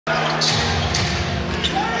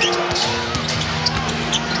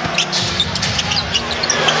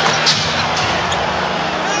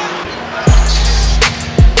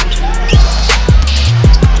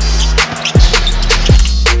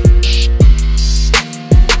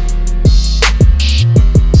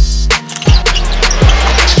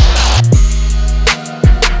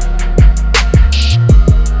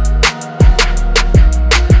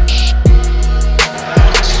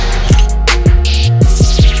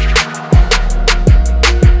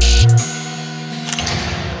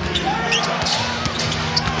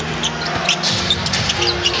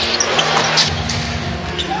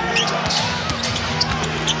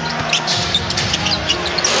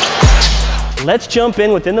Let's jump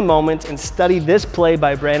in within the moment and study this play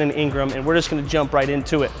by Brandon Ingram, and we're just gonna jump right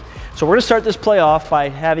into it. So we're gonna start this play off by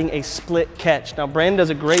having a split catch. Now Brandon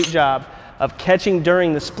does a great job of catching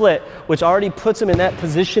during the split, which already puts him in that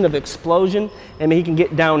position of explosion, and he can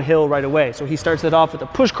get downhill right away. So he starts it off with a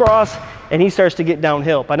push cross, and he starts to get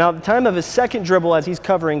downhill. By now at the time of his second dribble, as he's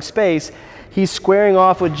covering space, he's squaring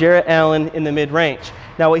off with Jarrett Allen in the mid-range.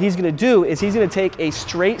 Now what he's gonna do is he's gonna take a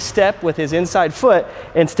straight step with his inside foot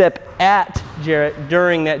and step at Jarrett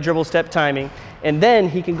during that dribble step timing. And then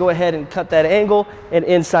he can go ahead and cut that angle and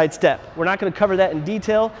inside step. We're not gonna cover that in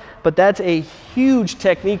detail, but that's a huge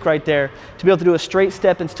technique right there to be able to do a straight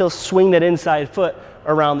step and still swing that inside foot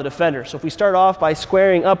around the defender. So if we start off by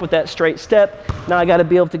squaring up with that straight step, now I gotta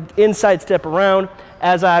be able to inside step around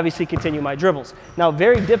as I obviously continue my dribbles. Now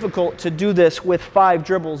very difficult to do this with 5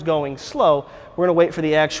 dribbles going slow. We're gonna wait for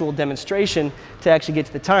the actual demonstration to actually get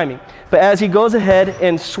to the timing. But as he goes ahead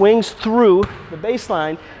and swings through the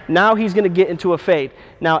baseline, now he's gonna get into a fade.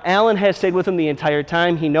 Now Allen has stayed with him the entire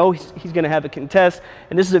time. He knows he's gonna have a contest,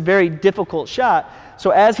 and this is a very difficult shot.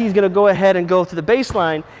 So as he's gonna go ahead and go to the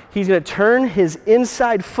baseline, he's gonna turn his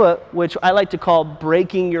inside foot, which I like to call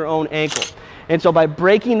breaking your own ankle. And so by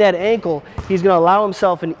breaking that ankle, he's gonna allow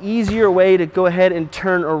himself an easier way to go ahead and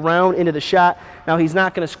turn around into the shot. Now he's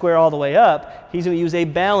not gonna square all the way up. He's gonna use a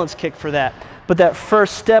balance kick for that. But that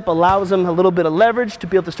first step allows him a little bit of leverage to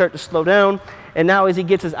be able to start to slow down. And now as he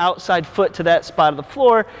gets his outside foot to that spot of the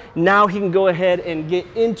floor, now he can go ahead and get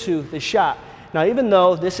into the shot. Now even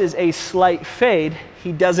though this is a slight fade,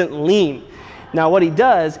 he doesn't lean. Now what he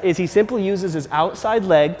does is he simply uses his outside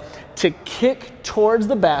leg to kick towards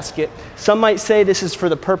the basket. Some might say this is for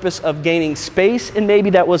the purpose of gaining space, and maybe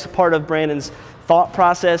that was part of Brandon's thought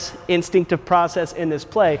process, instinctive process in this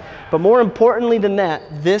play. But more importantly than that,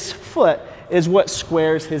 this foot is what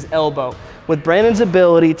squares his elbow. With Brandon's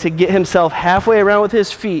ability to get himself halfway around with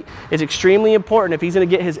his feet, it's extremely important if he's gonna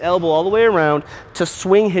get his elbow all the way around to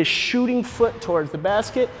swing his shooting foot towards the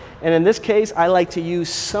basket. And in this case, I like to use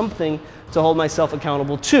something to hold myself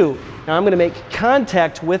accountable to. Now I'm gonna make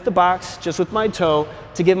contact with the box, just with my toe,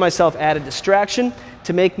 to give myself added distraction,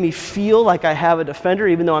 to make me feel like I have a defender,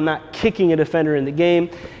 even though I'm not kicking a defender in the game.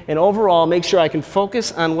 And overall, make sure I can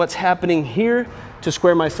focus on what's happening here to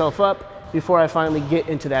square myself up before I finally get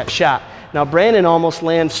into that shot. Now Brandon almost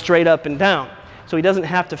lands straight up and down, so he doesn't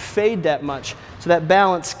have to fade that much. So that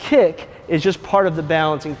balance kick is just part of the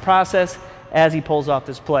balancing process as he pulls off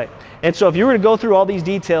this play. And so if you were to go through all these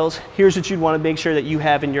details, here's what you'd want to make sure that you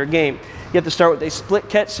have in your game. You have to start with a split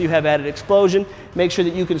catch so you have added explosion. Make sure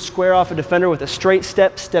that you can square off a defender with a straight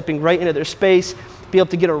step, stepping right into their space, be able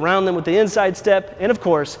to get around them with the inside step. And of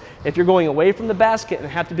course, if you're going away from the basket and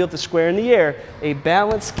have to be able to square in the air, a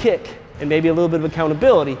balanced kick and maybe a little bit of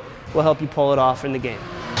accountability will help you pull it off in the game.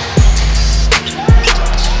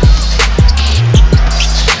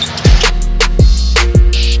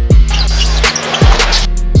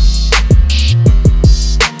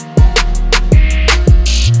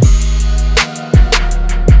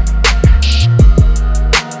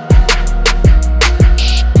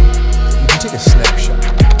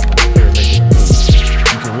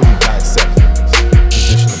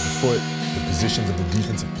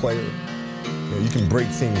 Break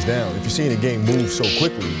things down. If you're seeing a game move so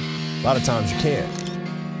quickly, a lot of times you can't,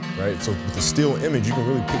 right? So with the still image, you can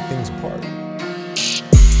really pick things apart.